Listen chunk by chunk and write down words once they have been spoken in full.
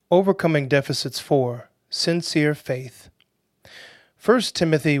Overcoming Deficits 4. Sincere Faith. 1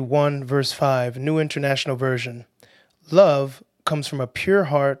 Timothy 1 verse 5, New International Version. Love comes from a pure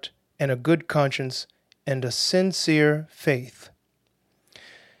heart and a good conscience and a sincere faith.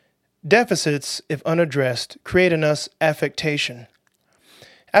 Deficits, if unaddressed, create in us affectation.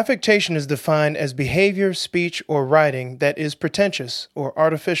 Affectation is defined as behavior, speech, or writing that is pretentious or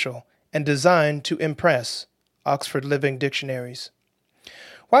artificial and designed to impress. Oxford Living Dictionaries.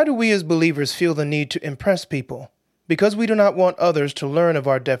 Why do we as believers feel the need to impress people? Because we do not want others to learn of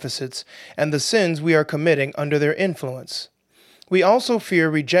our deficits and the sins we are committing under their influence. We also fear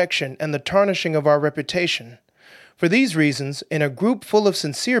rejection and the tarnishing of our reputation. For these reasons, in a group full of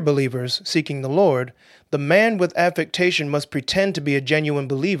sincere believers seeking the Lord, the man with affectation must pretend to be a genuine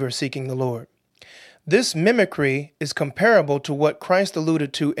believer seeking the Lord. This mimicry is comparable to what Christ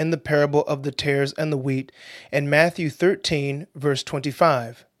alluded to in the parable of the tares and the wheat in Matthew 13, verse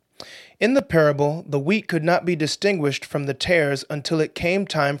 25. In the parable, the wheat could not be distinguished from the tares until it came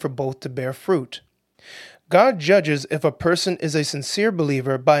time for both to bear fruit. God judges if a person is a sincere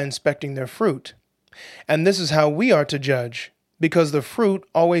believer by inspecting their fruit. And this is how we are to judge, because the fruit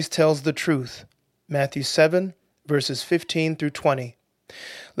always tells the truth. Matthew 7, verses 15 through 20.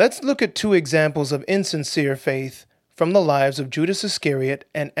 Let's look at two examples of insincere faith from the lives of Judas Iscariot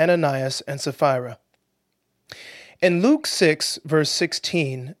and Ananias and Sapphira. In Luke 6, verse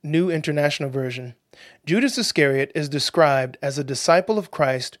 16, New International Version, Judas Iscariot is described as a disciple of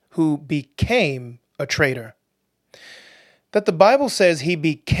Christ who became a traitor. That the Bible says he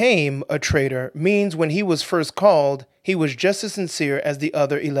became a traitor means when he was first called, he was just as sincere as the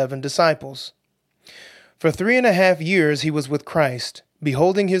other 11 disciples. For 3.5 years he was with Christ,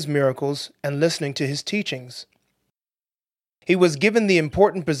 beholding his miracles and listening to his teachings. He was given the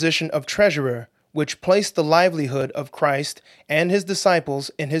important position of treasurer, which placed the livelihood of Christ and his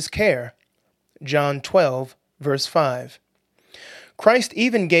disciples in his care. John 12, verse 5. Christ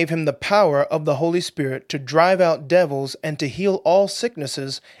even gave him the power of the Holy Spirit to drive out devils and to heal all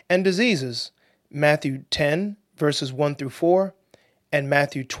sicknesses and diseases. Matthew 10, verses 1 through 4, and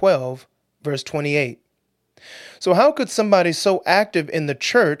Matthew 12, verse 28. So how could somebody so active in the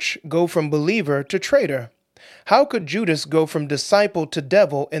church go from believer to traitor? How could Judas go from disciple to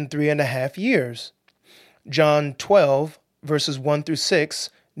devil in 3.5 years? John 12, verses 1 through 6,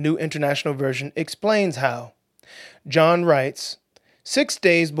 New International Version, explains how. John writes, 6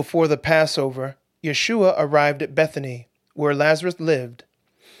 days before the Passover, Yeshua arrived at Bethany, where Lazarus lived,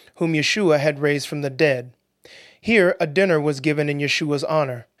 whom Yeshua had raised from the dead. Here a dinner was given in Yeshua's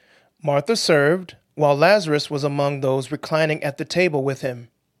honor. Martha served, while Lazarus was among those reclining at the table with him.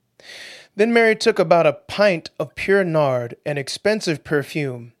 Then Mary took about a pint of pure nard, an expensive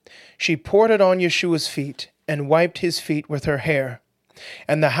perfume. She poured it on Yeshua's feet and wiped his feet with her hair.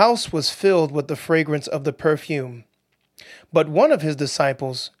 And the house was filled with the fragrance of the perfume. But one of his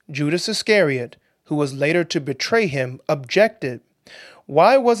disciples, Judas Iscariot, who was later to betray him, objected.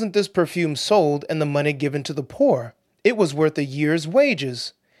 Why wasn't this perfume sold and the money given to the poor? It was worth a year's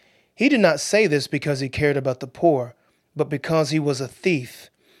wages. He did not say this because he cared about the poor, but because he was a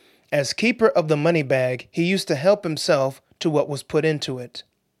thief. As keeper of the money bag, he used to help himself to what was put into it.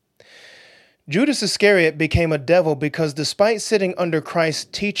 Judas Iscariot became a devil because despite sitting under Christ's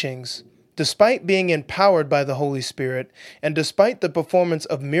teachings, despite being empowered by the Holy Spirit, and despite the performance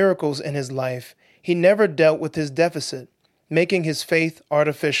of miracles in his life, he never dealt with his deficit, making his faith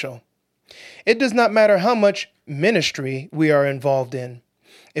artificial. It does not matter how much ministry we are involved in.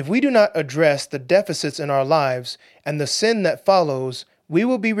 If we do not address the deficits in our lives and the sin that follows, we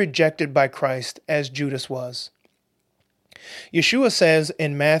will be rejected by Christ as Judas was. Yeshua says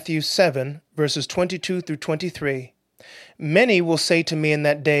in Matthew 7, verses 22 through 23, Many will say to me in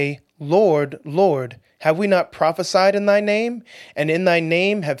that day, Lord, Lord, have we not prophesied in thy name, and in thy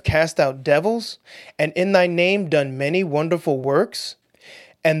name have cast out devils, and in thy name done many wonderful works?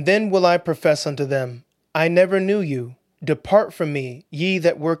 And then will I profess unto them, I never knew you. Depart from me, ye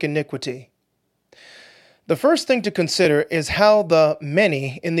that work iniquity. The first thing to consider is how the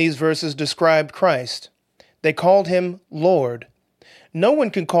many in these verses described Christ. They called him Lord. No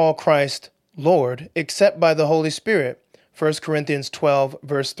one can call Christ Lord except by the Holy Spirit. 1 Corinthians 12,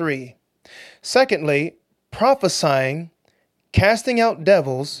 verse 3. Secondly, prophesying, casting out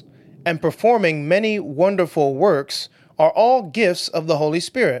devils, and performing many wonderful works are all gifts of the Holy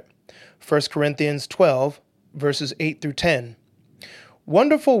Spirit. 1 Corinthians 12, verses 8 through 10.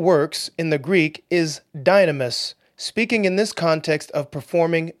 Wonderful works in the Greek is dynamis, speaking in this context of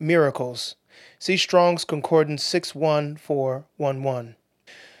performing miracles. See Strong's Concordance 61411.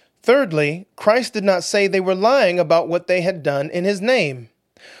 Thirdly, Christ did not say they were lying about what they had done in his name.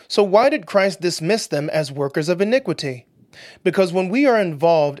 So why did Christ dismiss them as workers of iniquity? Because when we are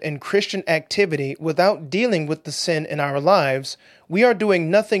involved in Christian activity without dealing with the sin in our lives, we are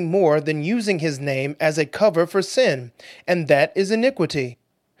doing nothing more than using his name as a cover for sin, and that is iniquity.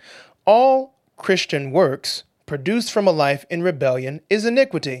 All Christian works produced from a life in rebellion is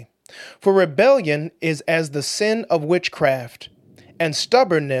iniquity. For rebellion is as the sin of witchcraft, and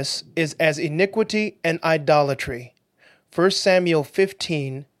stubbornness is as iniquity and idolatry. 1 Samuel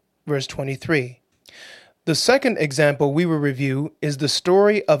 15, verse 23. The second example we will review is the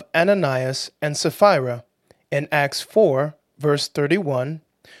story of Ananias and Sapphira in Acts 4, verse 31,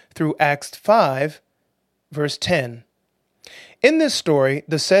 through Acts 5, verse 10. In this story,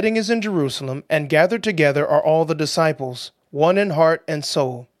 the setting is in Jerusalem, and gathered together are all the disciples, one in heart and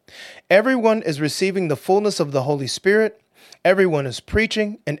soul. Everyone is receiving the fullness of the Holy Spirit, everyone is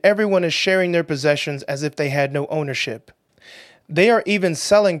preaching, and everyone is sharing their possessions as if they had no ownership. They are even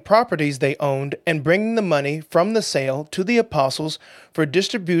selling properties they owned and bringing the money from the sale to the apostles for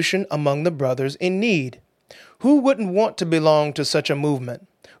distribution among the brothers in need. Who wouldn't want to belong to such a movement?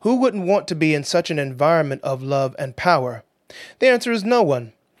 Who wouldn't want to be in such an environment of love and power? The answer is no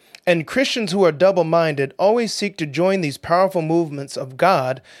one. And Christians who are double-minded always seek to join these powerful movements of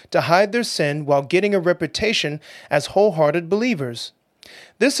God to hide their sin while getting a reputation as wholehearted believers.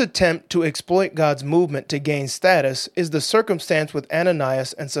 This attempt to exploit God's movement to gain status is the circumstance with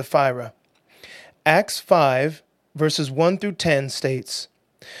Ananias and Sapphira. Acts 5, verses 1 through 10 states,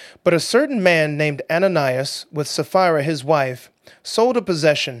 "But a certain man named Ananias, with Sapphira his wife, sold a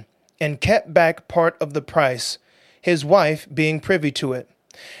possession, and kept back part of the price, his wife being privy to it,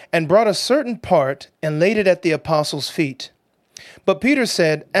 and brought a certain part, and laid it at the apostles' feet. But Peter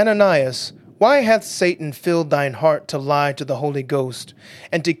said, Ananias, why hath Satan filled thine heart to lie to the Holy Ghost,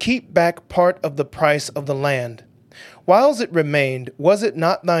 and to keep back part of the price of the land? Whiles it remained, was it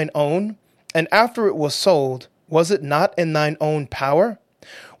not thine own? And after it was sold, was it not in thine own power?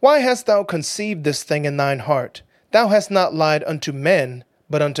 Why hast thou conceived this thing in thine heart? Thou hast not lied unto men,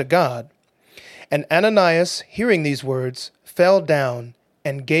 but unto God." And Ananias, hearing these words, fell down,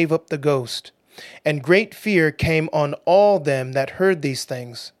 and gave up the ghost. And great fear came on all them that heard these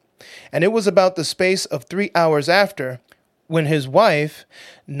things. And it was about the space of 3 hours after, when his wife,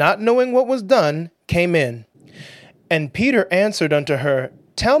 not knowing what was done, came in. And Peter answered unto her,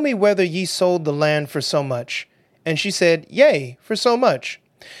 Tell me whether ye sold the land for so much. And she said, Yea, for so much.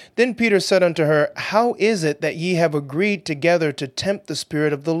 Then Peter said unto her, How is it that ye have agreed together to tempt the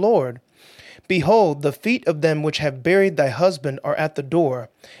Spirit of the Lord? Behold, the feet of them which have buried thy husband are at the door,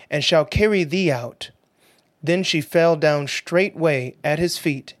 and shall carry thee out. Then she fell down straightway at his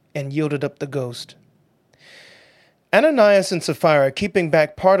feet, and yielded up the ghost. Ananias and Sapphira keeping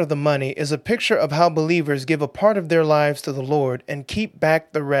back part of the money is a picture of how believers give a part of their lives to the Lord and keep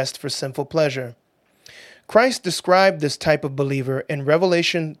back the rest for sinful pleasure. Christ described this type of believer in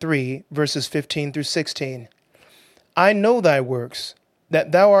Revelation 3, verses 15 through 16. I know thy works,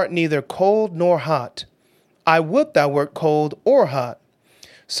 that thou art neither cold nor hot. I would thou wert cold or hot.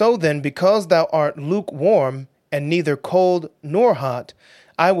 So then, because thou art lukewarm, and neither cold nor hot,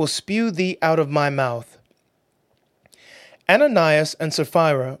 I will spew thee out of my mouth. Ananias and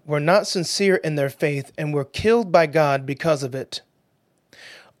Sapphira were not sincere in their faith and were killed by God because of it.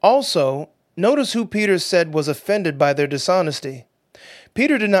 Also, notice who Peter said was offended by their dishonesty.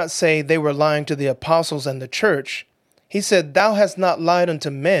 Peter did not say they were lying to the apostles and the church. He said, Thou hast not lied unto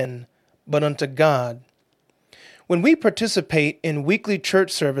men, but unto God. When we participate in weekly church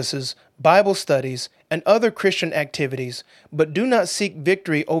services, Bible studies, and other Christian activities, but do not seek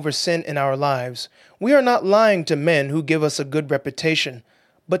victory over sin in our lives, we are not lying to men who give us a good reputation,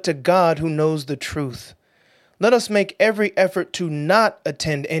 but to God who knows the truth. Let us make every effort to not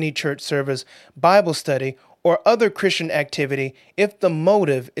attend any church service, Bible study, or other Christian activity if the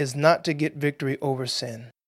motive is not to get victory over sin.